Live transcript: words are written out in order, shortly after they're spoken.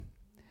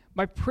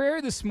My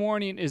prayer this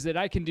morning is that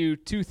I can do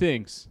two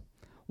things.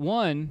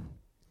 One,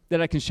 that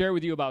I can share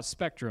with you about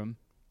Spectrum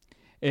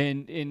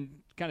and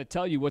kind of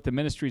tell you what the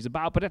ministry is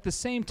about. But at the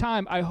same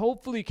time, I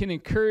hopefully can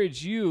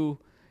encourage you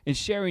in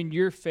sharing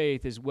your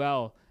faith as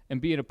well and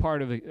being a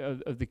part of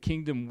the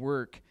kingdom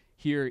work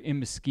here in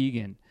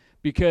Muskegon.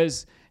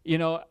 Because,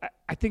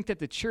 I think that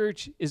the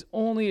church is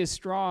only as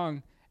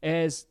strong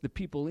as the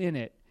people in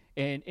it.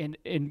 And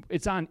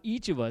it's on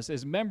each of us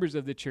as members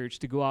of the church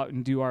to go out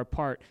and do our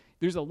part.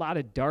 There's a lot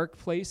of dark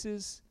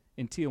places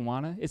in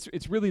Tijuana.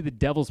 It's really the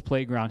devil's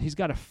playground. He's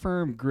got a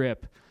firm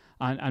grip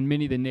on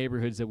many of the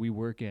neighborhoods that we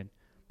work in.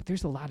 But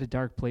there's a lot of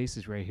dark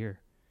places right here,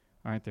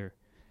 aren't there,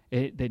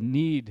 that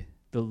need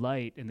the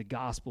light and the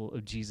gospel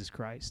of Jesus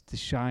Christ to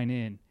shine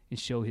in and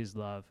show his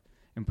love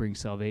and bring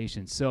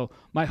salvation. So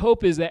my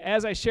hope is that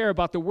as I share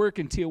about the work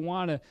in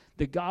Tijuana,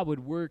 that God would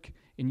work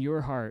in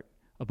your heart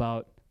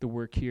about the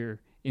work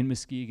here in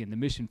Muskegon, the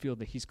mission field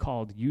that he's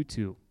called you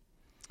to.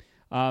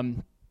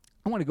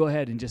 I want to go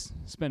ahead and just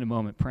spend a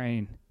moment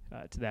praying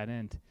to that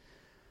end.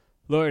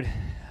 Lord,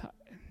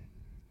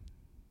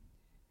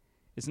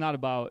 it's not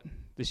about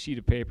the sheet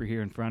of paper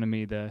here in front of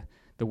me, the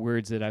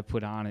words that I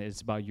put on it.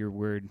 It's about your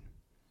word.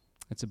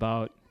 It's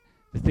about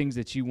the things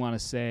that you want to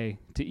say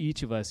to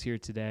each of us here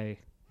today.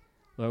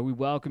 Lord, we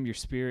welcome your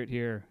spirit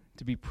here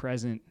to be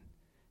present,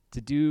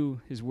 to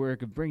do his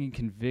work of bringing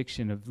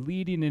conviction, of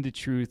leading into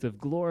truth, of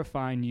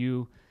glorifying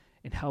you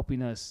and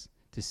helping us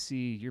to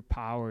see your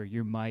power,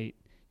 your might,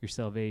 your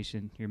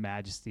salvation, your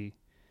majesty,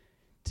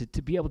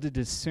 to be able to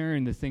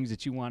discern the things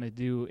that you want to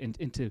do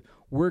and to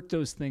work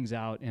those things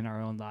out in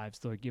our own lives.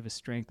 Lord, give us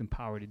strength and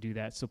power to do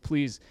that. So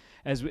please,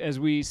 as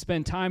we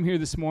spend time here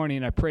this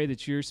morning, I pray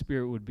that your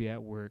spirit would be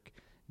at work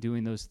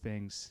doing those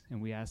things,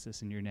 and we ask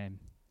this in your name.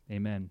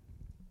 Amen.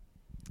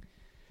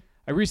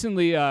 I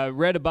recently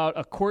read about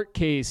a court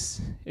case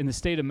in the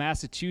state of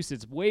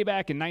Massachusetts way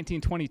back in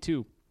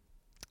 1922.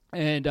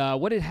 And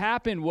what had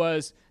happened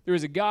was there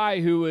was a guy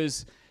who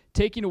was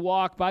taking a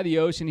walk by the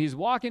ocean. He's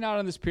walking out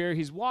on this pier.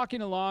 He's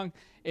walking along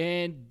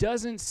and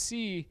doesn't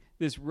see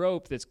this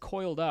rope that's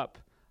coiled up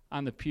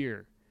on the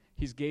pier.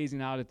 He's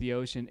gazing out at the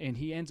ocean, and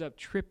he ends up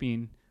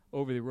tripping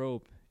over the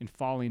rope and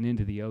falling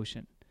into the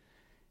ocean.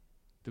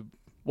 The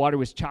water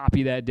was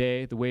choppy that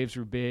day. The waves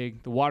were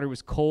big. The water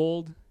was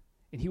cold,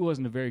 and he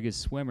wasn't a very good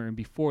swimmer. And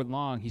before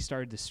long, he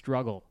started to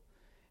struggle,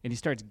 and he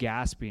starts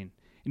gasping.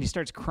 And he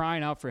starts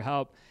crying out for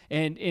help.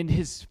 And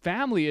his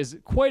family is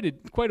quite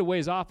a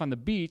ways off on the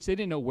beach. They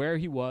didn't know where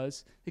he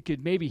was. They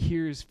could maybe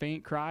hear his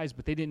faint cries,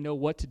 but they didn't know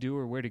what to do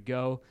or where to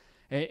go.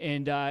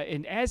 And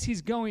as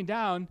he's going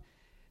down,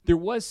 there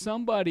was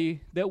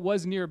somebody that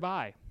was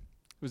nearby.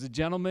 It was a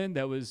gentleman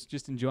that was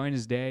just enjoying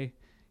his day.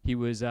 He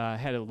was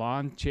had a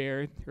lawn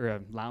chair, or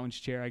a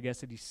lounge chair, I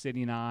guess, that he's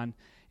sitting on,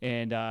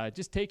 and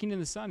just taking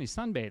in the sun. He's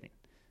sunbathing.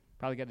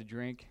 Probably got a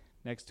drink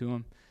next to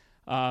him,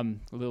 a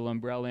little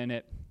umbrella in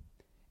it.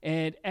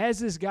 And as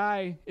this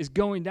guy is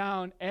going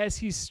down, as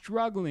he's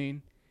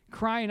struggling,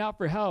 crying out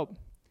for help,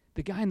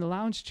 the guy in the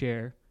lounge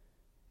chair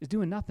is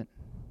doing nothing.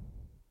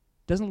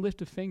 Doesn't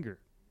lift a finger.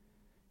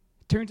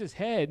 Turns his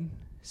head,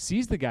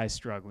 sees the guy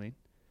struggling,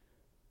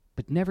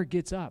 but never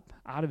gets up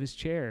out of his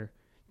chair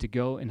to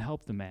go and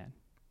help the man.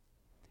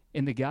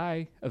 And the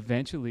guy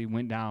eventually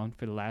went down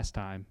for the last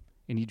time,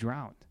 and he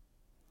drowned.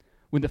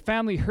 When the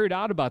family heard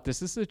out about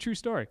this is a true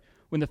story.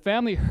 When the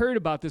family heard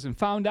about this and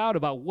found out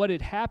about what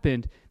had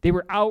happened, they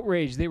were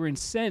outraged. They were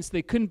incensed.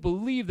 They couldn't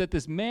believe that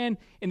this man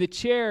in the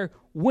chair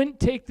wouldn't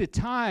take the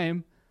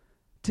time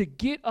to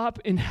get up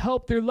and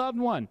help their loved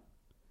one.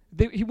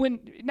 He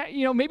wouldn't,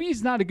 maybe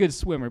he's not a good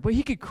swimmer, but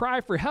he could cry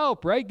for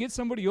help, right? Get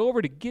somebody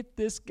over to get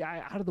this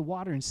guy out of the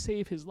water and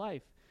save his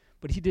life.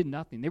 But he did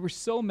nothing. They were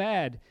so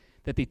mad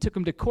that they took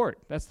him to court.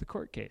 That's the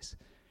court case.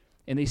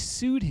 And they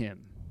sued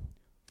him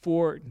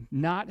for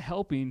not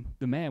helping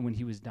the man when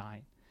he was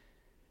dying.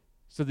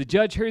 So the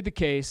judge heard the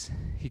case.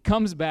 He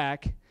comes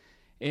back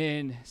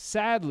and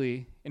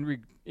sadly and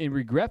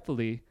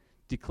regretfully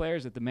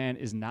declares that the man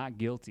is not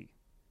guilty.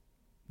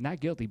 Not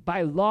guilty.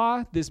 By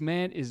law, this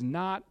man is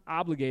not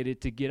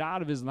obligated to get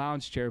out of his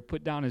lounge chair,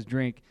 put down his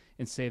drink,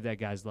 and save that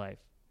guy's life.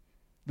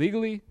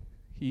 Legally,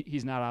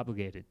 he's not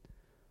obligated.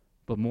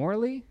 But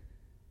morally,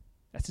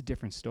 that's a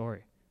different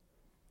story.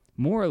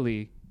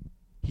 Morally,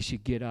 he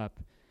should get up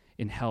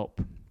and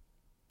help.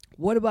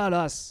 What about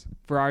us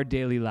for our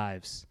daily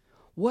lives?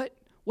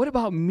 What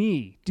about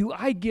me? Do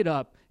I get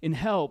up and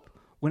help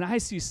when I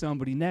see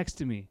somebody next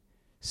to me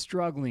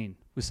struggling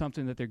with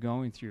something that they're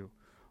going through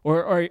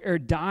or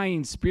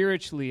dying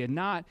spiritually and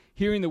not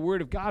hearing the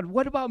word of God?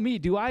 What about me?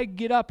 Do I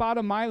get up out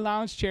of my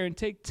lounge chair and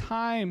take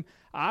time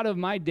out of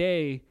my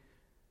day,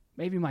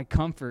 maybe my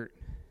comfort,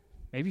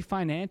 maybe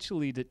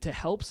financially, to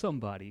help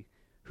somebody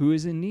who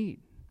is in need?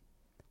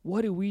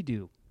 What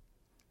do?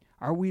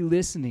 Are we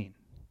listening?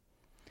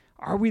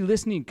 Are we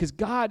listening? Because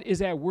God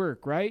is at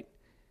work, right?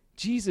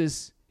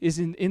 Jesus is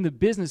in the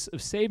business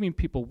of saving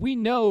people. We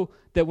know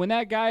that when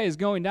that guy is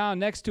going down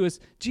next to us,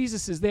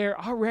 Jesus is there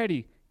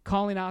already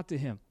calling out to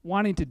him,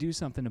 wanting to do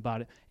something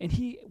about it. And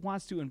he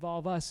wants to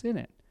involve us in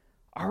it.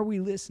 Are we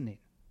listening?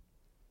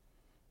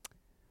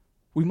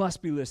 We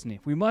must be listening.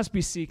 We must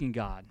be seeking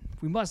God.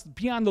 We must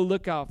be on the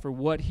lookout for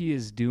what he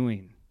is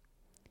doing.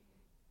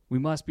 We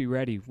must be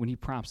ready when he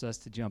prompts us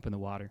to jump in the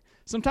water.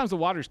 Sometimes the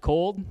water's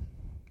cold,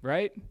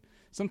 right?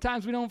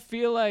 Sometimes we don't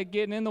feel like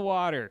getting in the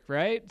water,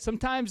 right?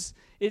 Sometimes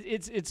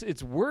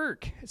it's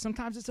work.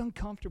 Sometimes it's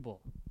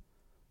uncomfortable.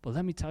 But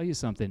let me tell you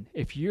something.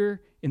 If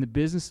you're in the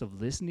business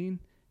of listening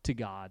to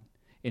God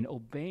and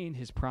obeying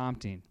his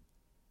prompting,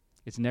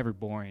 it's never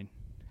boring.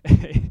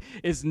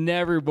 It's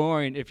never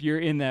boring if you're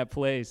in that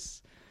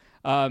place.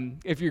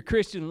 If your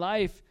Christian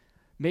life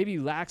maybe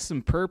lacks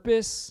some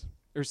purpose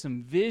or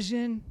some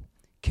vision,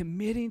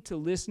 committing to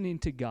listening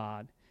to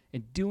God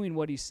and doing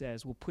what he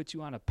says will put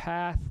you on a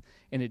path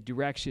and a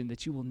direction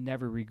that you will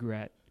never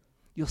regret.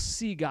 You'll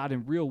see God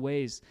in real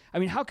ways. I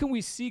mean, how can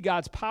we see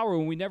God's power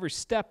when we never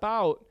step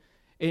out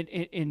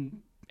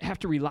and have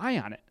to rely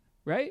on it,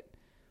 right?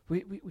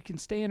 We can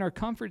stay in our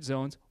comfort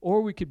zones,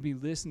 or we could be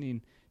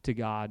listening to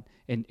God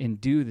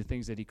and do the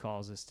things that he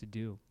calls us to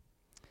do.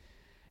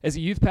 As a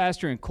youth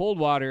pastor in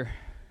Coldwater,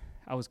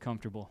 I was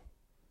comfortable.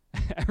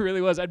 I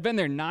really was. I'd been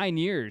there 9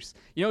 years.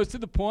 It's to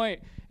the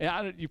point,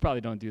 and you probably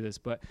don't do this,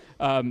 but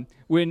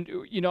when,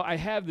 I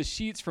have the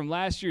sheets from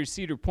last year's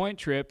Cedar Point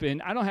trip,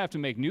 and I don't have to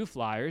make new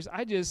flyers.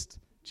 I just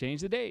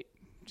change the date,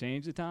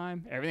 change the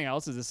time. Everything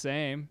else is the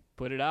same.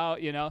 Put it out,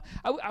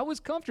 I was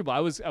comfortable. I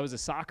was a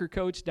soccer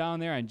coach down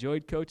there. I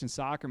enjoyed coaching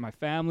soccer. My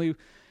family,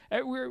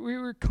 we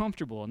were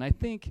comfortable, and I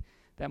think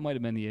that might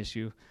have been the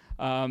issue.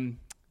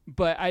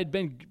 But I'd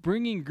been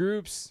bringing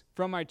groups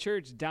from my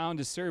church down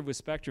to serve with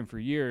Spectrum for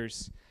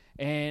years,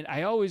 and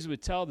I always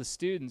would tell the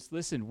students,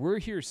 listen, we're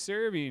here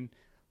serving,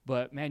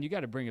 but, man, you got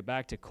to bring it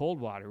back to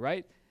Coldwater,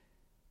 right?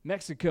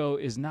 Mexico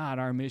is not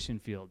our mission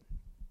field.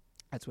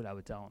 That's what I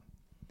would tell them.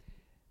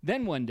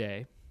 Then one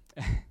day,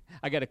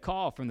 I got a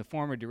call from the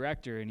former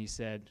director, and he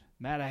said,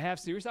 Matt,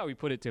 here's how he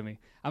put it to me.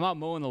 I'm out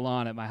mowing the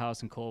lawn at my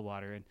house in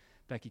Coldwater, and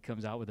Becky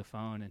comes out with the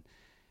phone,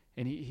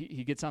 and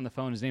he gets on the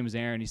phone. His name was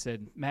Aaron. He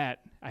said, Matt,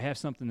 I have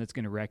something that's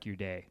going to wreck your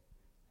day.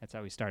 That's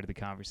how we started the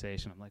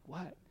conversation. I'm like,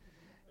 what?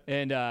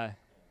 And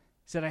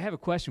he said, I have a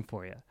question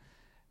for you.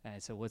 And I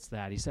said, what's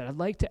that? He said, I'd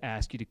like to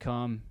ask you to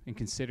come and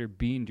consider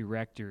being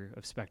director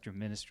of Spectrum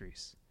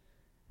Ministries.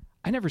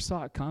 I never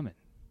saw it coming.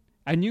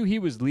 I knew he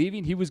was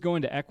leaving. He was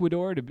going to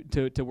Ecuador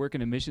to work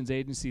in a missions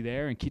agency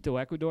there in Quito,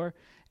 Ecuador.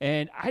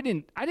 And I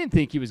didn't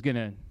think he was going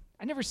to,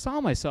 I never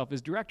saw myself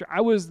as director.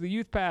 I was the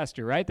youth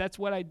pastor, right? That's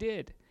what I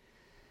did.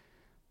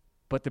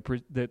 But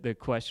the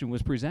question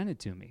was presented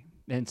to me.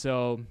 And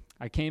so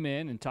I came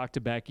in and talked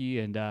to Becky,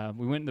 and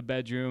we went in the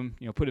bedroom,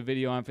 put a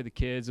video on for the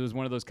kids. It was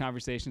one of those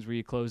conversations where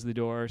you close the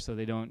door so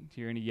they don't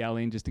hear any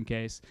yelling just in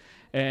case.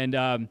 And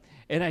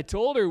I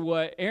told her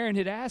what Aaron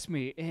had asked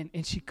me,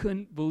 and she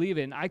couldn't believe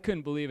it, and I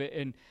couldn't believe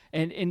it.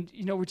 And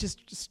we're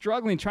just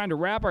struggling, trying to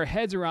wrap our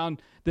heads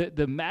around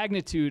the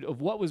magnitude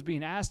of what was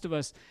being asked of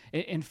us.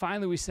 And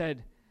finally we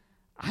said,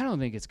 I don't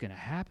think it's going to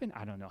happen.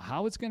 I don't know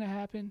how it's going to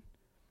happen,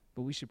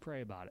 but we should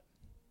pray about it.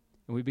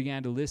 And we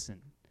began to listen,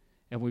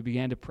 and we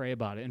began to pray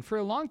about it. And for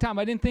a long time,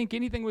 I didn't think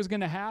anything was going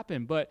to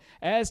happen. But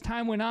as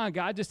time went on,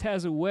 God just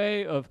has a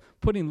way of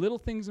putting little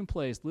things in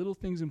place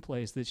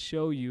that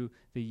show you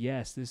that,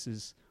 yes, this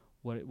is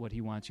what he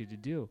wants you to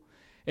do.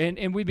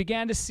 And we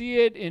began to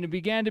see it, and it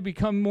began to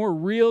become more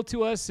real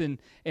to us,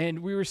 and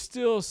we were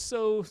still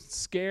so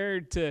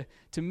scared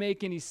to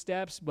make any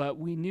steps, but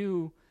we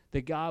knew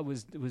that God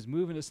was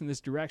moving us in this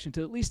direction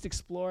to at least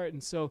explore it.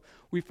 And so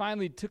we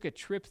finally took a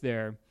trip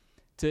there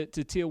to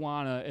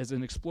Tijuana as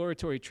an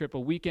exploratory trip, a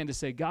weekend, to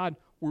say, God,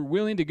 we're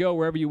willing to go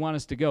wherever you want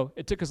us to go.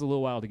 It took us a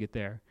little while to get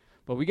there,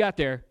 but we got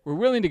there. We're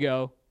willing to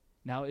go.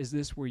 Now, is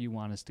this where you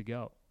want us to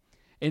go?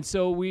 And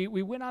so we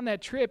went on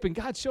that trip, and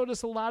God showed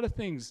us a lot of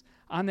things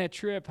on that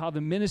trip, how the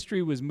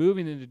ministry was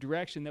moving in a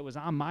direction that was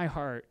on my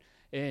heart.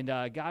 And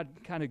God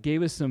kind of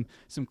gave us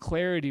some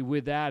clarity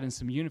with that and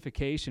some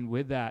unification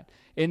with that.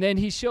 And then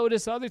he showed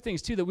us other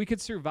things, too, that we could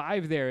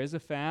survive there as a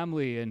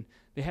family. And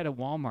they had a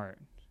Walmart.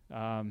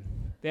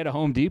 They had a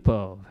Home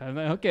Depot. I'm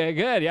like, okay,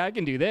 good. Yeah, I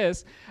can do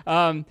this.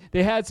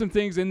 They had some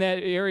things in that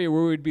area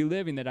where we'd be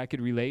living that I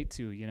could relate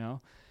to,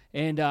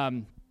 And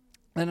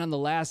then on the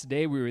last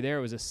day we were there,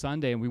 it was a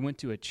Sunday, and we went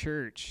to a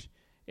church,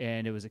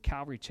 and it was a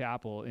Calvary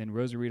Chapel in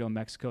Rosarito,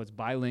 Mexico. It's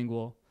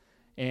bilingual.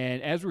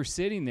 And as we're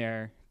sitting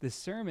there, the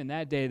sermon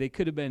that day, they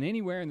could have been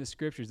anywhere in the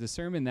scriptures. The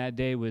sermon that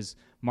day was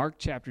Mark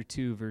chapter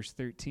 2, verse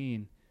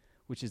 13,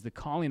 which is the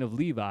calling of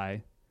Levi,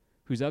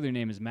 whose other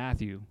name is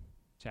Matthew,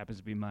 which happens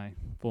to be my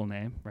full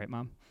name, right,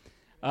 Mom?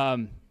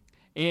 That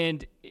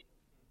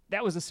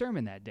was a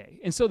sermon that day.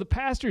 And so the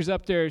pastor's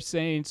up there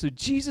saying, so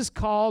Jesus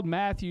called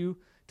Matthew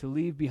to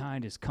leave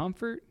behind his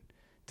comfort,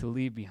 to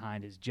leave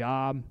behind his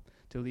job,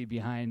 to leave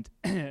behind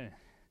hold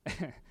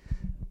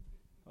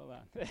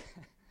on,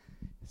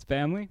 his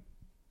family.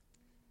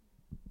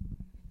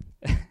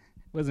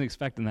 Wasn't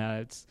expecting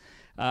that. It's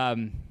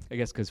I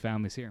guess because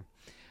family's here.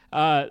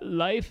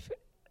 Life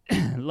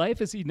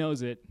as he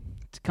knows it,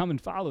 to come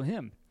and follow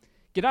him.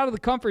 Get out of the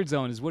comfort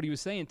zone is what he was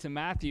saying to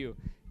Matthew.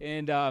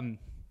 And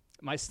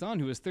my son,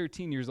 who was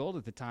 13 years old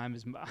at the time,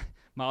 his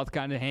mouth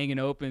kind of hanging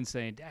open,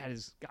 saying, "Dad,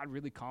 is God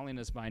really calling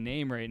us by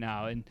name right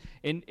now?" And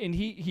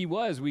he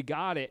was. We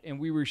got it, and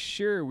we were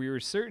sure, we were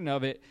certain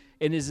of it.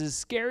 And as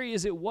scary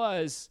as it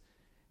was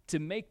to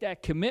make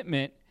that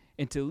commitment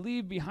and to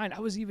leave behind, I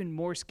was even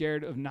more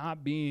scared of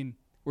not being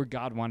where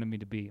God wanted me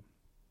to be,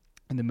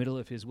 in the middle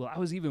of his will. I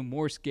was even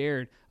more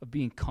scared of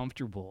being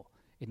comfortable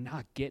and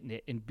not getting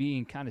it and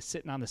being kind of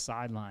sitting on the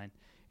sideline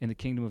in the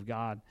kingdom of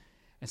God.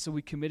 And so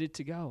we committed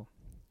to go.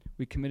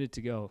 We committed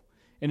to go.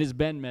 And it's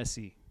been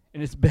messy,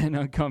 and it's been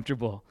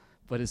uncomfortable,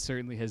 but it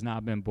certainly has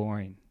not been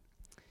boring.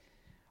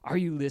 Are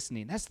you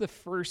listening? That's the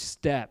first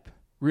step,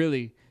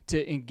 really,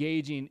 to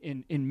engaging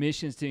in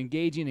missions, to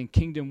engaging in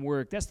kingdom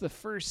work. That's the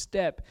first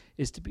step,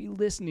 is to be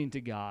listening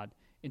to God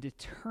and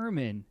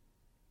determine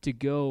to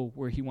go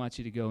where he wants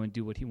you to go and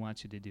do what he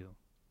wants you to do.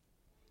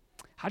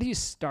 How do you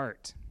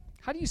start?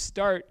 How do you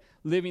start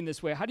living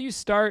this way? How do you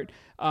start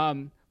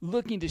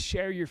looking to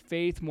share your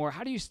faith more?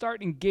 How do you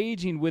start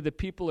engaging with the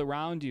people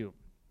around you?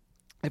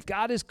 If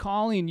God is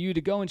calling you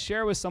to go and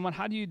share with someone,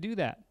 how do you do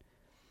that?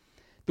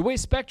 The way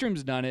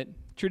Spectrum's done it,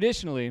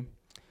 traditionally,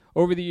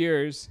 over the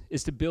years,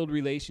 is to build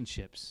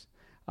relationships.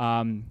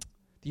 The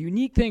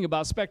unique thing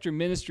about Spectrum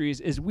Ministries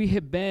is we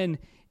have been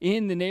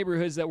in the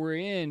neighborhoods that we're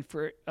in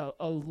for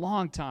a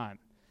long time,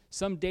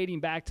 some dating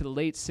back to the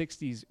late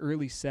 60s,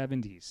 early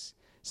 70s,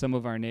 some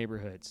of our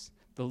neighborhoods.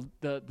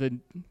 The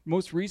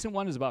most recent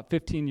one is about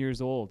 15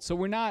 years old. So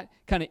we're not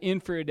kind of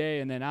in for a day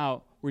and then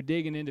out. We're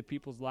digging into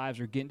people's lives.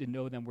 We're getting to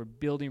know them. We're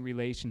building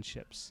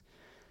relationships.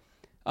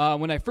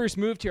 When I first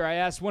moved here, I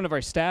asked one of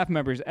our staff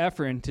members,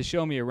 Efren, to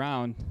show me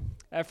around.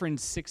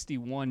 Efren's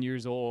 61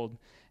 years old,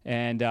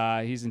 and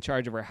he's in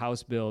charge of our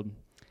house build.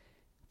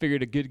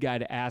 Figured a good guy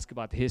to ask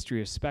about the history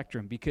of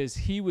Spectrum, because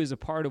he was a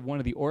part of one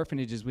of the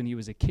orphanages when he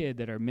was a kid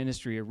that our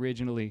ministry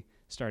originally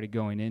started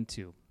going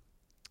into.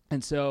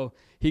 And so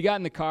he got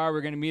in the car.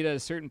 We're going to meet at a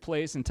certain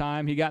place and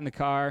time. He got in the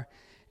car,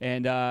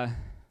 and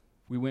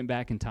we went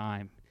back in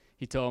time.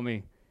 He told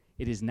me,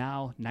 "It is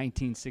now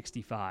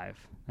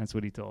 1965. That's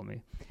what he told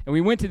me. And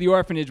we went to the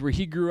orphanage where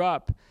he grew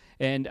up,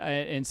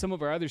 and some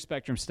of our other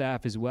Spectrum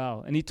staff as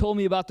well. And he told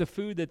me about the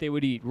food that they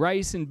would eat,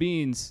 rice and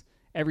beans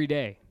every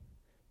day,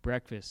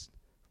 breakfast,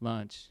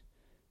 lunch,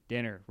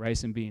 dinner,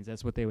 rice and beans.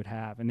 That's what they would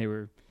have, and they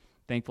were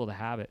thankful to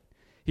have it.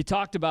 He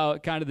talked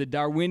about kind of the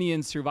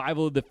Darwinian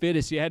survival of the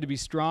fittest. You had to be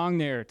strong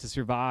there to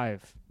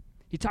survive.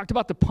 He talked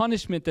about the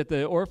punishment that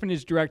the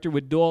orphanage director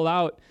would dole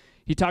out.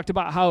 He talked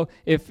about how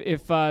if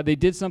they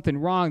did something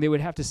wrong, they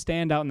would have to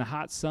stand out in the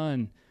hot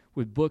sun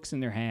with books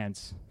in their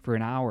hands for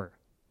an hour.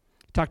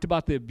 He talked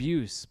about the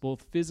abuse,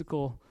 both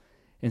physical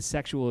and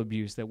sexual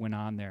abuse, that went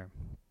on there.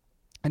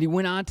 And he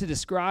went on to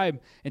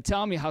describe and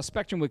tell me how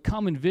Spectrum would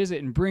come and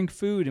visit and bring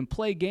food and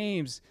play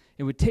games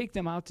and would take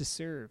them out to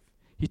serve.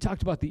 He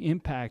talked about the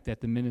impact that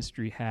the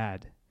ministry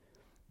had.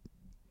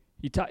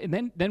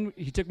 And then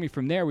he took me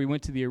from there. We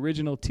went to the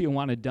original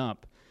Tijuana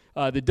dump.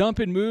 The dump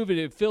had moved, and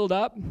it filled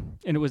up, and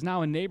it was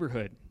now a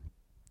neighborhood.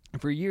 And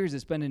for years,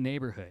 it's been a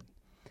neighborhood.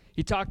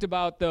 He talked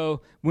about,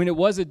 though, when it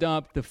was a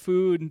dump, the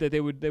food that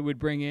they would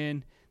bring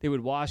in, they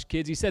would wash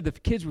kids. He said the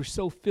kids were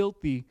so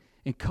filthy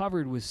and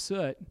covered with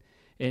soot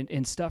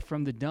and stuff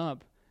from the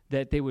dump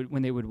that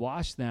when they would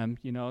wash them,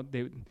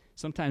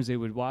 sometimes they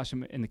would wash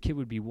them, and the kid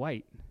would be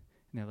white.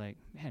 And they're like,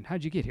 "Man,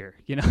 how'd you get here?"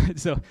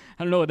 So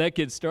I don't know what that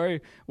kid's story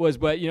was,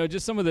 but,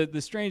 just some of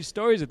the strange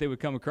stories that they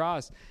would come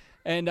across.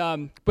 And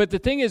but the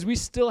thing is, we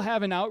still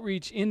have an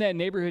outreach in that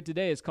neighborhood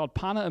today. It's called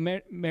Pana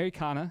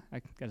Americana.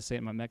 I got to say it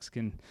in my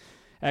Mexican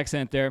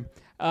accent there.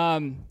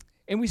 And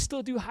we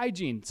still do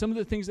hygiene. Some of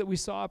the things that we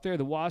saw up there,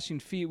 the washing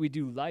feet, we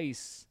do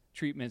lice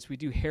treatments, we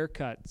do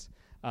haircuts.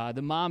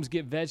 The moms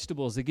get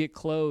vegetables, they get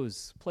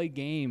clothes, play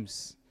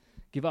games,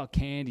 give out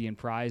candy and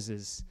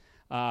prizes.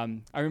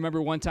 I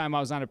remember one time I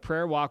was on a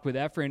prayer walk with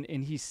Efren,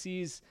 and he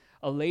sees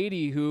a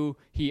lady who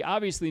he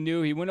obviously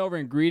knew. He went over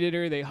and greeted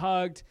her. They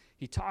hugged.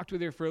 He talked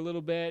with her for a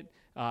little bit.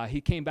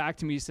 He came back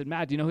to me. He said,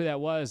 "Matt, do you know who that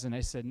was?" And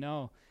I said,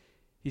 "No."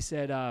 He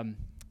said,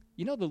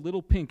 the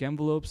little pink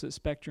envelopes that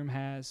Spectrum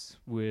has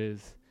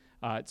with,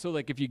 so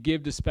like if you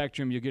give to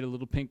Spectrum, you'll get a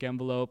little pink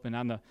envelope. And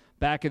on the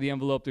back of the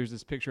envelope, there's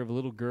this picture of a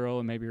little girl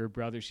and maybe her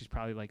brother. She's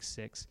probably like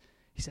 6.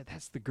 He said,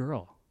 "That's the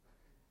girl."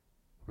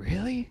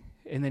 "Really?"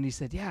 And then he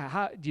said,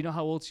 "Yeah, do you know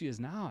how old she is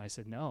now?" I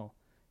said, "No,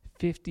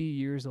 50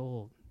 years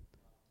old.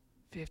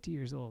 50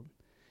 years old.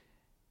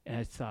 And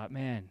I thought,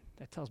 man,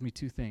 that tells me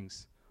 2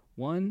 things.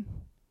 One,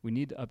 we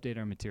need to update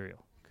our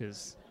material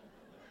because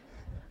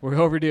we're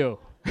overdue.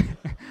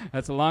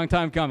 That's a long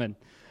time coming.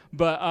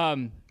 But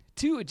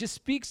 2, it just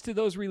speaks to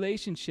those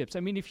relationships. I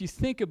mean, if you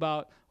think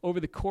about over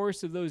the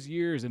course of those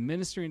years of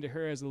ministering to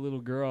her as a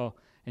little girl,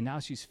 and now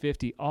she's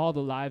 50, all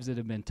the lives that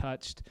have been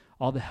touched,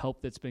 all the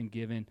help that's been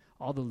given,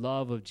 all the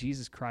love of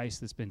Jesus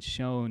Christ that's been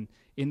shown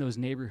in those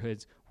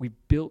neighborhoods, we've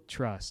built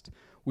trust.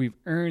 We've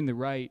earned the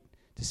right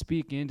to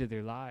speak into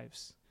their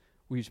lives.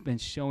 We've been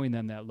showing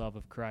them that love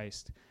of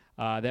Christ.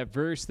 That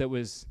verse that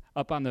was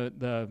up on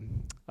the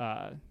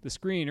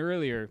screen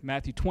earlier,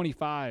 Matthew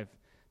 25,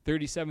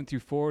 37 through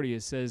 40,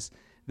 it says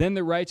Then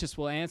the righteous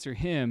will answer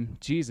him,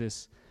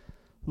 Jesus,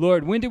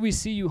 Lord, when did we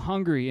see you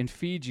hungry and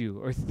feed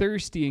you, or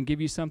thirsty and give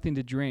you something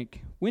to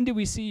drink? When did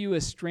we see you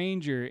a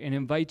stranger and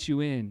invite you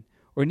in,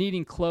 or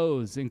needing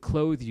clothes and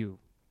clothe you?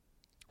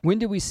 When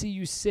did we see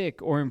you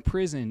sick or in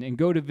prison and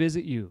go to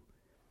visit you?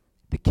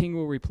 The king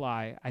will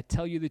reply, I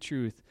tell you the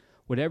truth,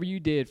 whatever you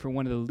did for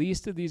one of the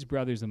least of these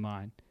brothers of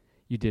mine,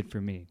 you did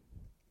for me.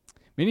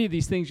 Many of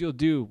these things you'll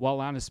do while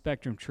on a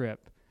Spectrum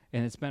trip,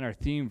 and it's been our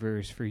theme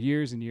verse for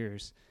years and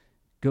years.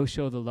 Go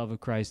show the love of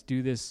Christ.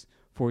 Do this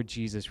for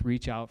Jesus.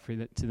 Reach out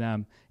to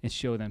them and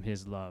show them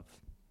his love.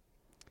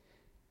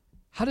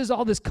 How does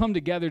all this come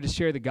together to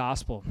share the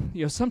gospel?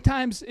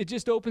 Sometimes it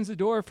just opens the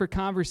door for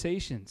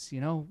conversations.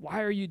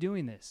 Why are you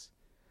doing this?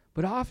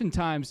 But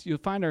oftentimes you'll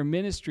find our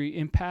ministry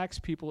impacts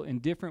people in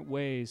different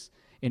ways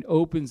and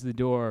opens the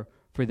door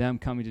for them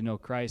coming to know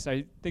Christ.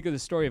 I think of the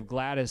story of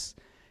Gladys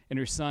and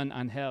her son,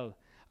 Angel.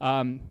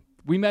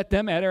 We met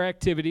them at our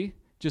activity,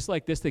 just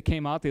like this. They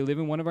came out. They live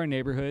in one of our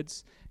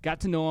neighborhoods. Got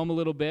to know them a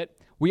little bit.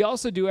 We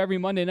also do every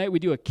Monday night, we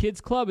do a kids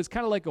club. It's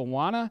kind of like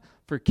Awana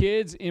for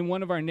kids in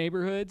one of our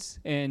neighborhoods.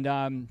 And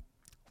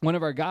one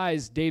of our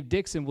guys, Dave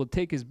Dixon, will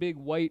take his big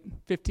white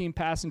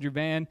 15-passenger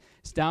van.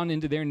 It's down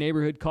into their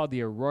neighborhood called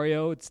the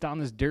Arroyo. It's down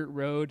this dirt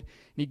road. And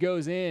he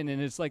goes in,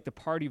 and it's like the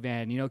party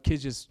van.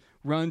 Kids just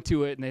run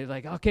to it, and they're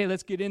like, okay,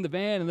 let's get in the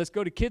van, and let's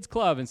go to kids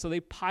club. And so they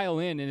pile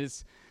in, and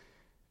it's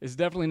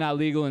definitely not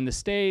legal in the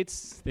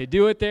States. They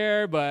do it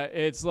there, but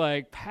it's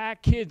like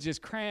packed kids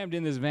just crammed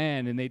in this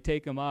van, and they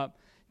take them up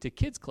to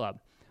kids club.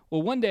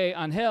 Well, one day,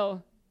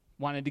 Angel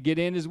wanted to get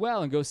in as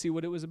well and go see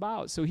what it was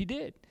about, so he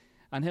did.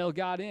 Angel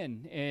got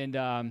in,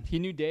 and he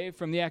knew Dave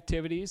from the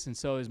activities, and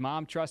so his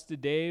mom trusted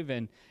Dave,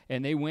 and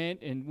they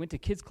went to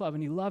kids club,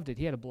 and he loved it.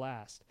 He had a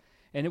blast.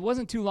 And it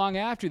wasn't too long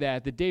after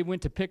that Dave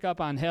went to pick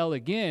up Angel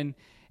again,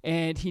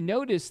 and he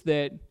noticed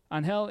that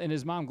Angel and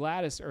his mom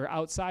Gladys are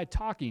outside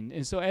talking.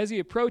 And so as he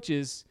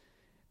approaches,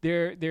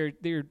 they're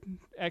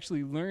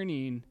actually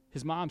learning.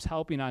 His mom's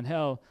helping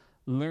Angel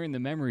learn the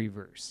memory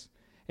verse.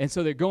 And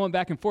so they're going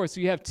back and forth.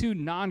 So you have two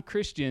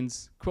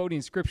non-Christians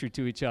quoting scripture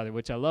to each other,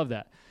 which I love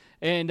that.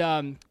 And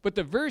but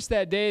the verse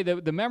that day,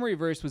 the memory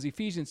verse was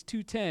Ephesians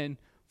 2:10,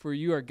 for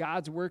you are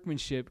God's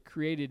workmanship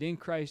created in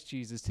Christ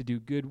Jesus to do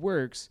good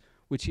works,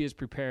 which he has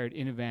prepared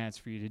in advance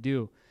for you to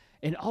do.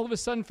 And all of a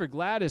sudden for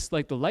Gladys,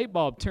 like the light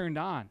bulb turned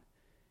on.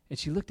 And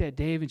she looked at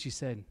Dave and she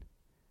said,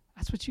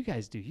 that's what you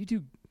guys do. You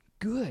do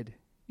good.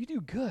 You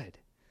do good.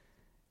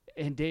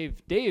 And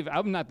Dave,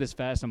 I'm not this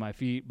fast on my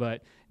feet,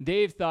 but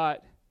Dave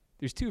thought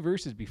there's two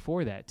verses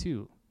before that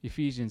too.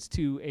 Ephesians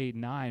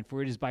 2:8-9,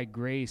 for it is by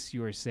grace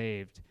you are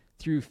saved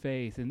through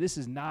faith. And this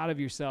is not of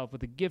yourself, but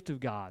the gift of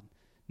God,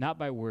 not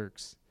by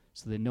works,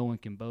 so that no one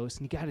can boast.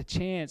 And he got a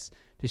chance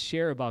to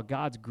share about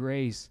God's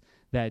grace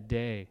that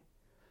day.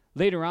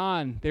 Later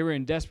on, they were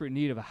in desperate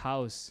need of a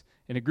house,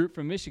 and a group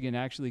from Michigan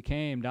actually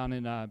came down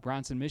in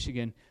Bronson,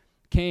 Michigan,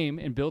 came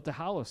and built a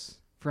house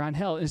for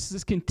Angel. It's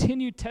this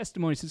continued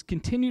testimony, it's this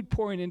continued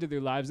pouring into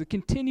their lives, the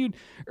continued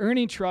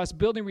earning trust,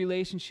 building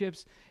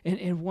relationships,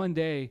 and one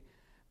day,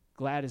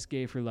 Gladys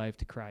gave her life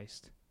to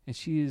Christ, and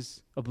she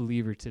is a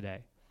believer today.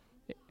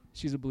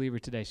 She's a believer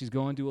today. She's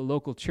going to a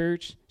local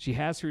church. She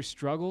has her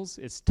struggles.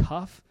 It's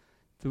tough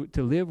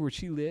to live where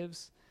she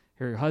lives.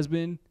 Her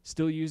husband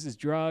still uses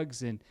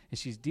drugs, and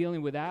she's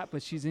dealing with that,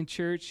 but she's in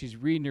church. She's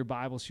reading her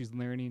Bible. She's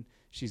learning.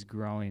 She's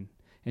growing,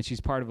 and she's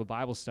part of a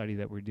Bible study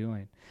that we're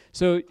doing.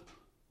 So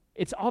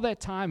it's all that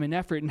time and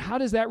effort, and how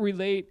does that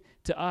relate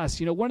to us?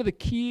 One of the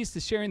keys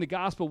to sharing the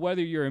gospel,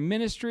 whether you're in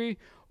ministry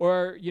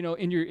or,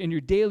 in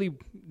your daily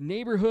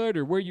neighborhood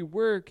or where you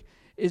work,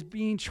 is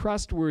being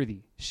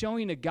trustworthy,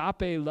 showing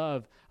agape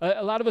love.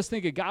 A lot of us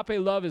think agape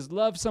love is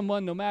love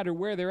someone no matter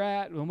where they're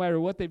at, no matter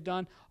what they've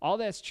done. All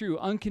that's true,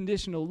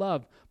 unconditional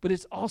love. But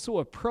it's also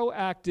a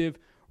proactive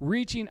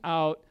reaching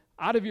out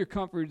of your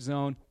comfort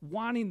zone,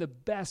 wanting the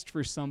best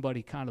for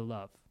somebody kind of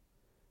love.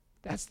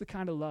 That's the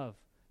kind of love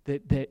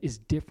that is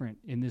different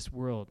in this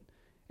world.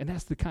 And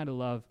that's the kind of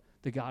love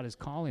that God is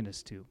calling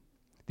us to.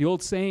 The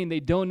old saying, they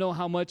don't know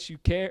how much you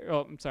care.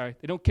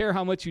 They don't care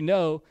how much you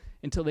know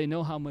until they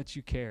know how much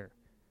you care.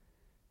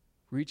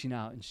 Reaching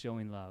out and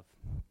showing love.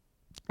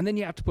 And then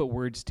you have to put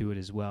words to it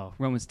as well.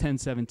 Romans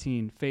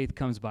 10:17, faith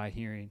comes by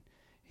hearing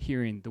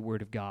the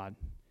word of God.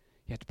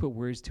 You have to put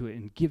words to it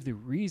and give the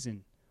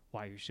reason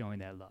why you're showing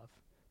that love.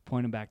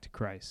 Point them back to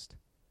Christ.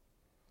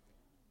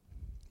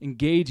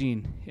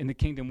 Engaging in the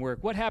kingdom work.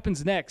 What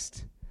happens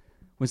next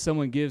when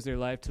someone gives their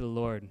life to the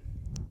Lord?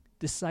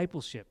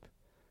 Discipleship.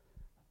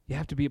 You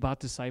have to be about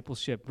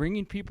discipleship,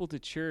 bringing people to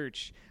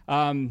church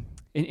and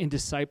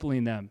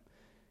discipling them.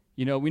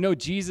 We know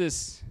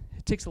Jesus,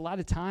 it takes a lot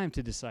of time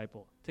to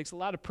disciple. It takes a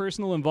lot of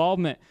personal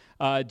involvement.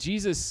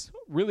 Jesus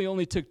really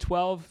only took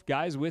 12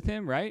 guys with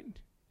him, right?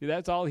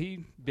 That's all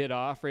he bit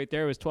off right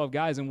there was 12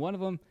 guys, and one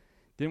of them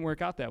didn't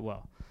work out that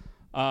well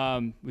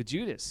with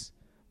Judas.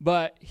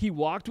 But he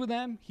walked with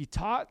them, he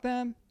taught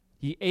them,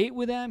 he ate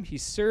with them, he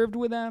served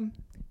with them,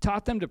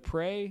 taught them to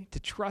pray, to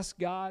trust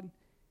God.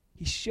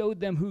 He showed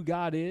them who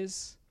God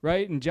is,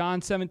 right? In John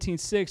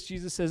 17:6,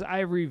 Jesus says, I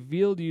have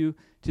revealed you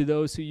to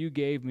those who you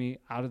gave me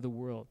out of the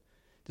world.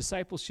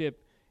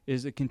 Discipleship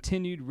is a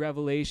continued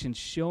revelation,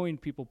 showing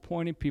people,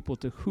 pointing people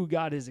to who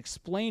God is,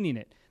 explaining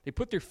it. They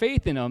put their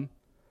faith in him.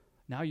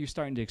 Now you're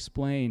starting to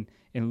explain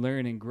and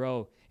learn and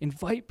grow.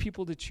 Invite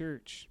people to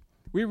church.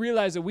 We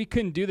realized that we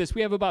couldn't do this.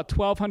 We have about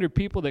 1,200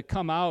 people that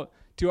come out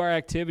to our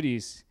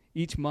activities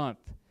each month.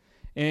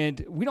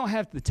 And we don't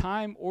have the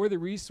time or the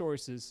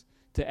resources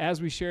to,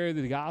 as we share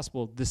the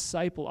gospel,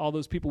 disciple all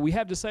those people. We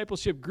have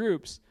discipleship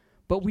groups,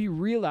 but we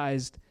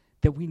realized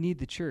that we need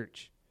the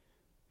church.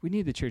 We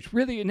need the church.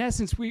 Really, in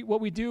essence, what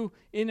we do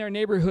in our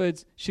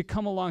neighborhoods should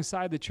come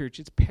alongside the church.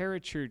 It's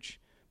parachurch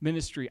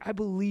ministry. I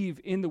believe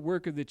in the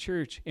work of the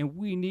church, and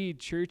we need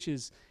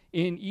churches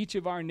in each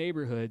of our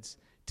neighborhoods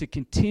to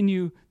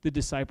continue the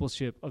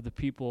discipleship of the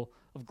people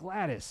of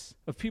Gladys,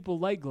 of people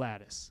like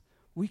Gladys.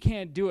 We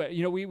can't do it.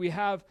 You know, we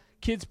have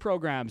kids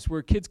programs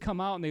where kids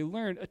come out and they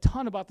learn a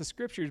ton about the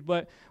scriptures,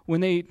 but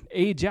when they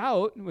age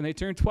out, when they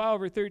turn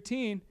 12 or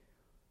 13,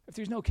 if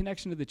there's no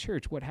connection to the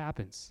church, what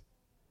happens?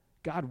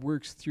 God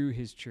works through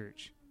his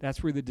church.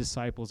 That's where the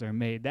disciples are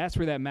made. That's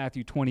where that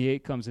Matthew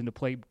 28 comes into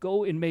play.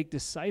 Go and make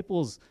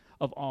disciples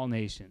of all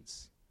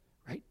nations,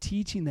 right?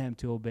 Teaching them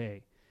to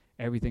obey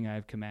everything I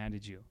have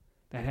commanded you.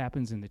 That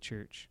happens in the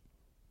church.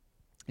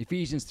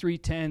 Ephesians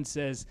 3:10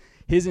 says,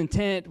 his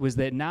intent was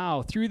that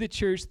now, through the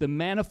church, the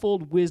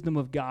manifold wisdom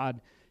of God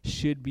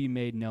should be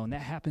made known.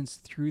 That happens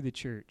through the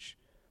church.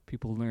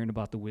 People learn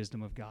about the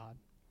wisdom of God.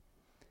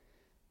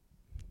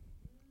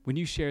 When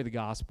you share the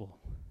gospel,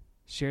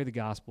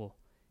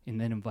 and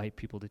then invite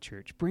people to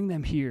church. Bring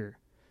them here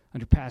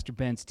under Pastor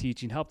Ben's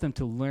teaching. Help them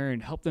to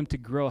learn. Help them to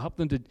grow. Help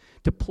them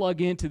to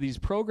plug into these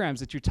programs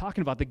that you're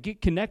talking about, that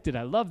get connected.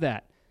 I love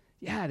that.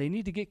 Yeah, they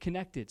need to get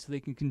connected so they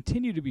can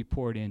continue to be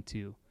poured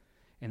into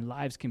and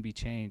lives can be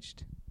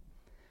changed.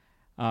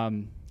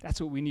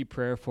 That's what we need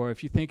prayer for.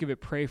 If you think of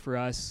it, pray for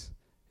us.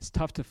 It's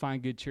tough to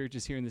find good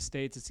churches here in the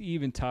States. It's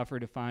even tougher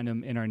to find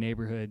them in our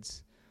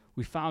neighborhoods.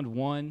 We found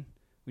one.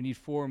 We need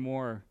 4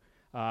 more.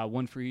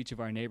 One for each of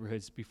our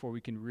neighborhoods before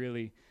we can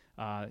really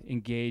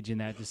engage in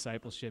that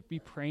discipleship. Be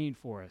praying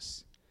for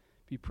us.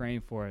 Be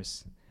praying for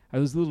us.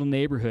 Those little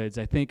neighborhoods,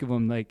 I think of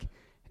them like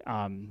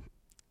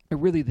they're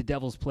really the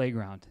devil's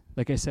playground.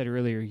 Like I said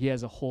earlier, he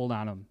has a hold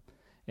on them.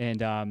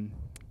 And it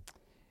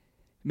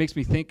makes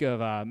me think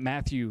of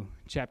Matthew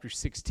chapter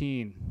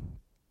 16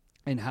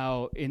 and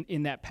how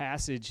in that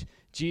passage,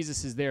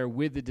 Jesus is there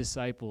with the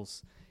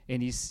disciples.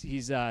 And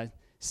he's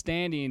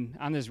standing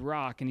on this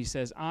rock, and he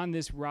says, on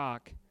this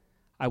rock,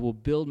 I will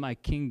build my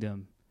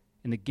kingdom,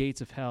 and the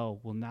gates of hell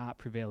will not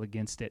prevail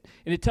against it.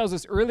 And it tells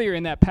us earlier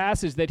in that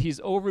passage that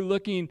he's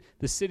overlooking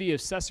the city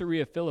of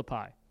Caesarea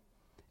Philippi.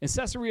 And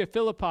Caesarea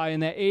Philippi in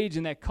that age,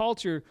 in that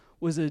culture,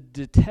 was a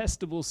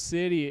detestable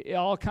city.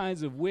 All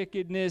kinds of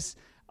wickedness,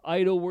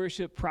 idol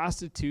worship,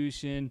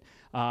 prostitution,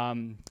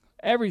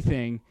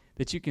 everything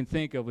that you can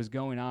think of was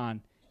going on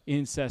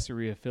in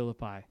Caesarea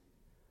Philippi.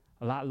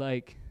 A lot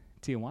like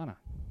Tijuana.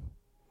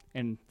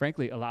 And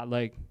frankly, a lot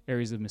like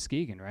areas of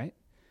Muskegon, right?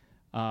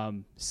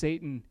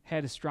 Satan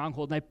had a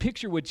stronghold. And I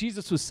picture what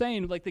Jesus was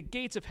saying, like the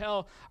gates of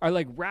hell are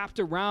like wrapped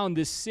around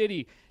this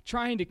city,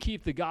 trying to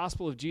keep the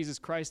gospel of Jesus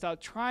Christ out,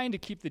 trying to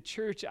keep the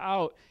church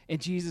out. And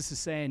Jesus is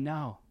saying,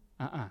 no,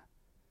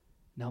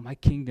 no, my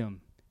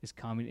kingdom is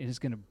coming. It is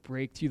going to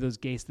break through those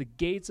gates. The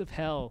gates of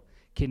hell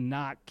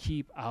cannot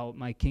keep out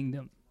my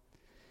kingdom.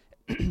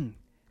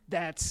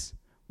 That's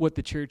what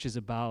the church is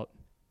about,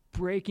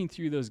 breaking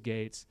through those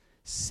gates,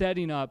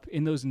 setting up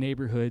in those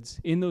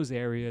neighborhoods, in those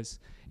areas,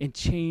 and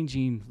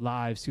changing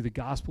lives through the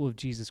gospel of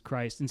Jesus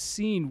Christ and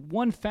seeing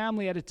one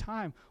family at a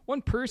time,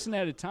 one person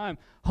at a time,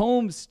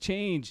 homes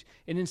change.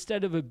 And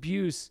instead of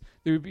abuse,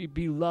 there would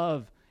be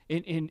love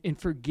and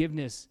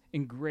forgiveness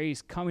and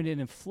grace coming in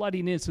and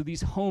flooding in. So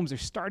these homes are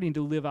starting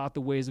to live out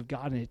the ways of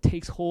God, and it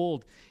takes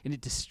hold and it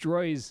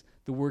destroys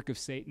the work of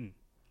Satan.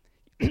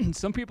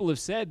 Some people have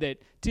said that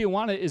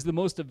Tijuana is the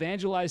most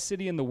evangelized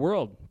city in the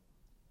world.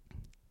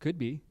 Could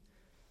be.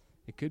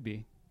 It could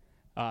be.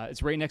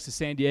 It's right next to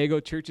San Diego.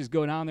 Churches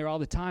go down there all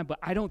the time, but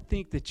I don't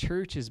think the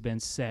church has been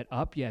set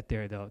up yet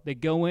there, though. They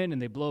go in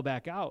and they blow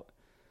back out.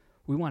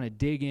 We want to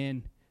dig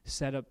in,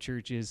 set up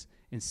churches,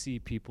 and see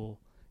people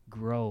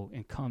grow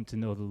and come to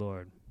know the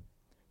Lord.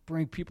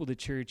 Bring people to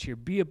church here.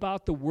 Be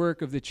about the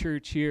work of the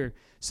church here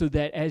so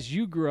that as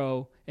you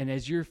grow and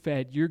as you're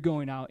fed, you're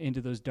going out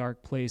into those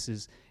dark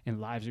places and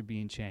lives are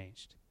being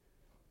changed.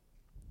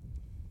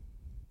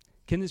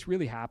 Can this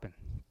really happen?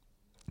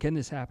 Can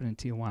this happen in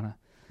Tijuana?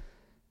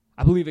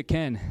 I believe it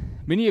can.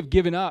 Many have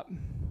given up.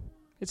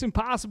 It's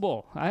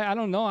impossible. I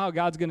don't know how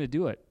God's going to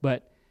do it,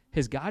 but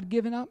has God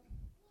given up?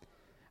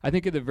 I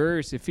think of the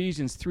verse,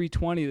 Ephesians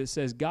 3:20, that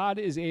says, God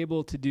is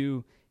able to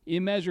do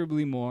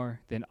immeasurably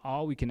more than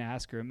all we can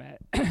ask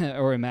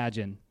or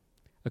imagine,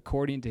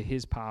 according to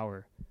his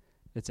power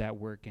that's at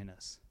work in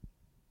us.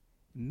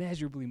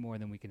 Immeasurably more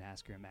than we can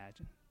ask or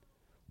imagine.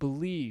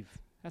 Believe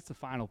That's the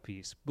final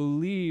piece.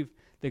 Believe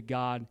that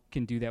God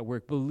can do that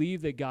work.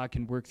 Believe that God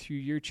can work through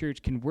your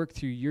church, can work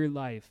through your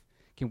life,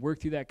 can work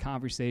through that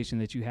conversation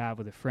that you have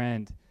with a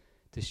friend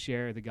to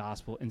share the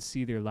gospel and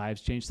see their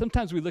lives change.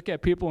 Sometimes we look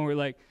at people and we're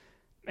like,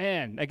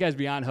 man, that guy's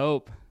beyond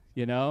hope,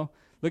 you know?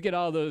 Look at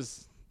all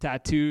those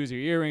tattoos or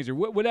earrings or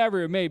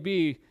whatever it may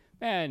be.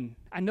 Man,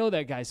 I know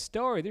that guy's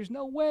story. There's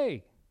no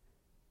way.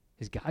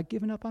 Has God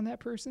given up on that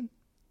person?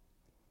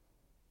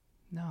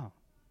 No.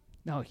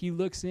 No, he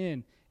looks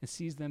in and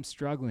sees them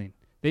struggling.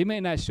 They may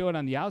not show it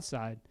on the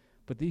outside,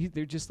 but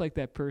they're just like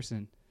that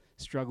person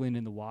struggling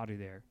in the water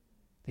there.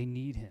 They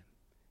need him.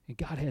 And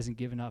God hasn't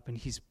given up, and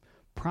he's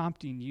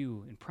prompting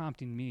you and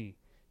prompting me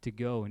to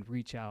go and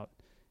reach out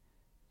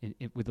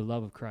with the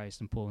love of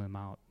Christ and pull him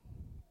out.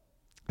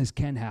 This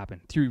can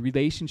happen through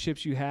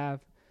relationships you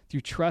have,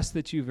 through trust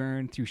that you've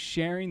earned, through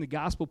sharing the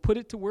gospel. Put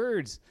it to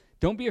words.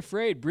 Don't be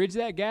afraid. Bridge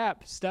that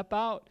gap. Step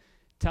out.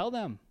 Tell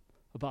them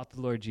about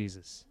the Lord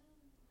Jesus.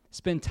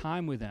 Spend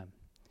time with them.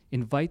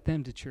 Invite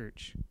them to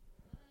church.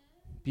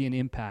 Be an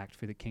impact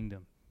for the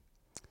kingdom.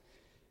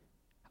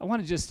 I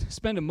want to just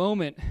spend a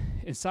moment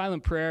in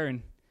silent prayer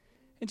and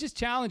just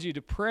challenge you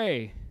to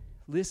pray,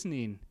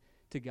 listening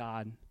to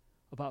God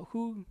about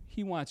who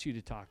he wants you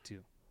to talk to,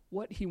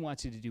 what he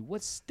wants you to do,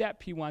 what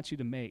step he wants you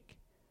to make,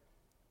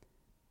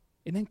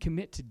 and then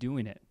commit to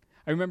doing it.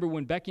 I remember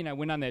when Becky and I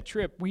went on that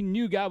trip, we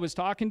knew God was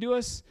talking to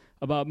us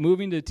about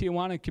moving to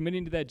Tijuana and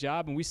committing to that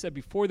job, and we said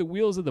before the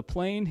wheels of the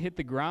plane hit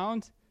the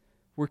ground,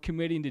 we're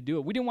committing to do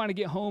it. We didn't want to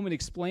get home and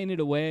explain it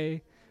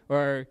away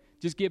or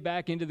just get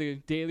back into the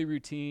daily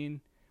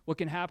routine. What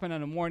can happen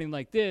on a morning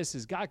like this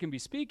is God can be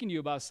speaking to you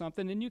about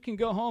something, and you can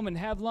go home and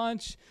have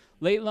lunch,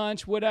 late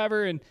lunch,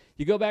 whatever, and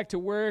you go back to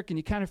work and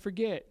you kind of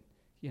forget,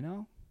 you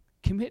know?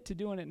 Commit to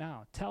doing it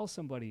now. Tell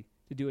somebody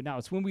to do it now.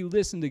 It's when we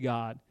listen to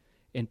God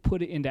and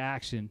put it into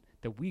action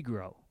that we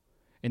grow,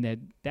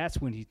 and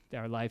that's when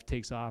our life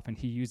takes off and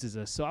he uses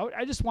us. So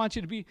I just want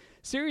you to be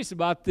serious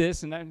about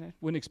this, and I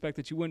wouldn't expect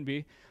that you wouldn't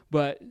be,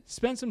 but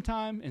spend some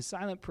time in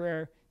silent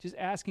prayer just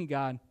asking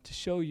God to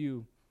show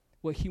you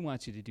what he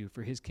wants you to do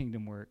for his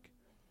kingdom work.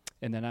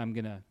 And then I'm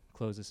going to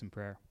close this in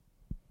prayer.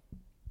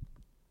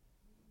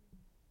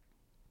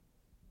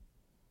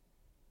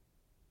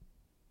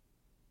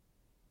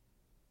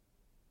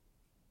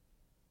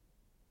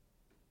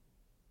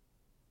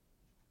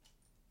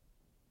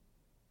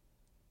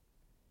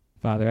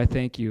 Father, I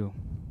thank you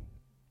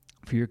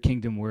for your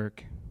kingdom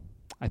work.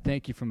 I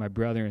thank you for my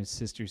brother and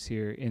sisters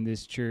here in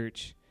this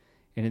church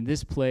and in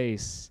this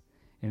place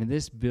and in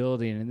this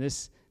building and in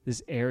this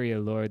area,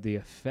 Lord, the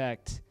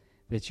effect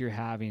that you're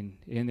having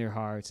in their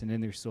hearts and in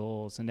their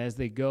souls. And as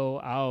they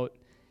go out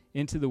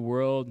into the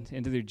world,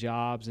 into their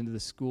jobs, into the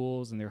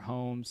schools and their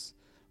homes,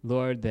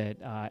 Lord,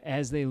 that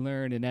as they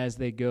learn and as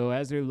they go,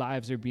 as their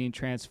lives are being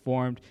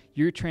transformed,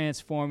 you're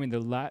transforming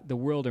the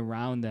world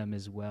around them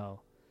as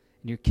well.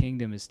 And your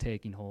kingdom is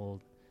taking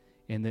hold,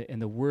 and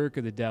the work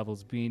of the devil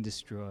is being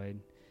destroyed.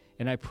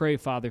 And I pray,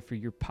 Father, for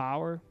your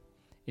power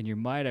and your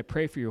might. I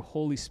pray for your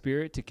Holy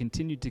Spirit to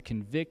continue to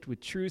convict with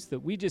truths that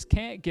we just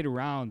can't get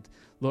around,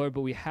 Lord,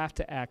 but we have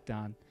to act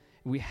on.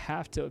 And we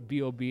have to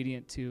be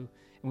obedient to,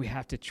 and we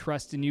have to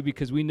trust in you,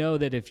 because we know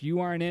that if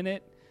you aren't in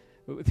it,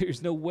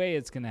 there's no way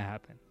it's going to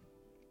happen.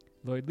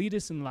 Lord, lead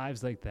us in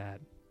lives like that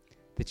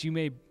you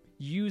may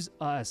use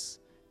us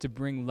to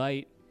bring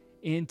light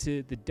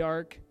into the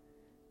dark,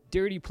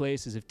 dirty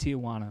places of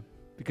Tijuana,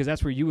 because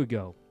that's where you would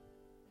go.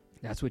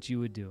 That's what you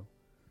would do.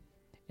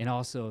 And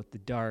also the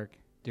dark,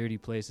 dirty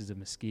places of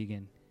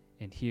Muskegon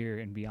and here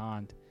and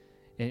beyond.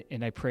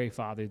 And I pray,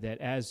 Father,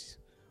 that as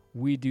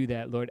we do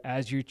that, Lord,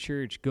 as your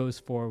church goes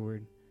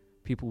forward,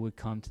 people would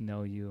come to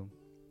know you.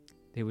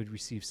 They would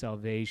receive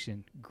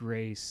salvation,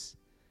 grace.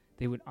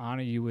 They would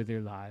honor you with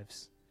their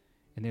lives,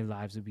 and their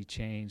lives would be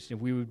changed. And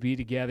we would be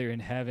together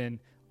in heaven,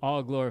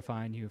 all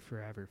glorifying you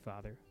forever,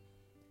 Father.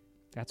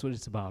 That's what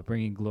it's about,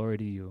 bringing glory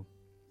to you.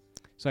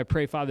 So I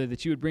pray, Father,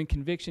 that you would bring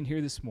conviction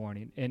here this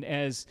morning. And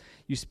as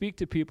you speak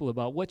to people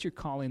about what you're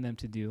calling them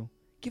to do,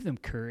 give them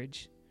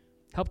courage.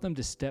 Help them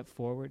to step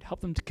forward. Help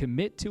them to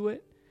commit to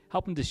it.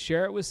 Help them to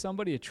share it with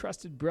somebody, a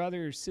trusted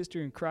brother or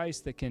sister in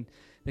Christ that can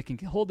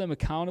hold them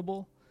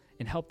accountable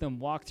and help them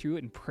walk through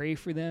it and pray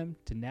for them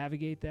to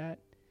navigate that.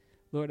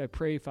 Lord, I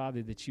pray,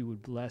 Father, that you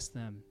would bless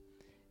them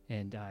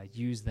and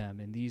use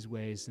them in these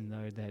ways, and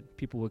Lord, that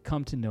people would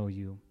come to know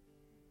you.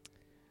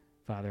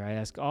 Father, I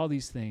ask all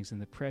these things in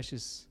the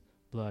precious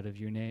blood of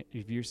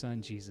your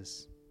Son,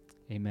 Jesus.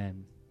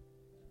 Amen.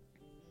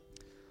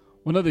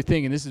 One other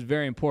thing, and this is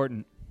very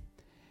important.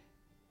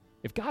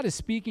 If God is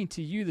speaking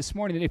to you this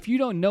morning, and if you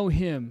don't know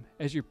him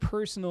as your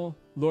personal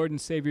Lord and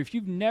Savior, if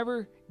you've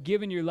never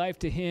given your life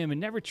to him and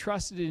never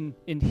trusted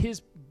in his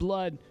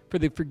blood for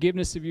the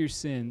forgiveness of your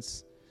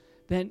sins,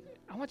 then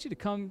I want you to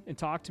come and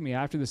talk to me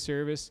after the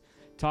service.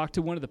 Talk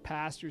to one of the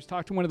pastors.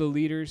 Talk to one of the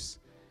leaders.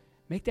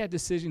 Make that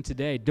decision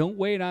today. Don't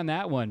wait on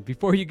that one.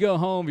 Before you go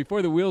home,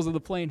 before the wheels of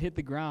the plane hit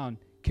the ground,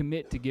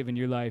 commit to giving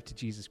your life to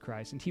Jesus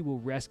Christ, and he will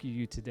rescue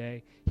you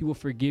today. He will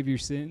forgive your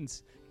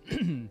sins.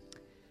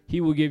 He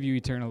will give you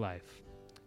eternal life.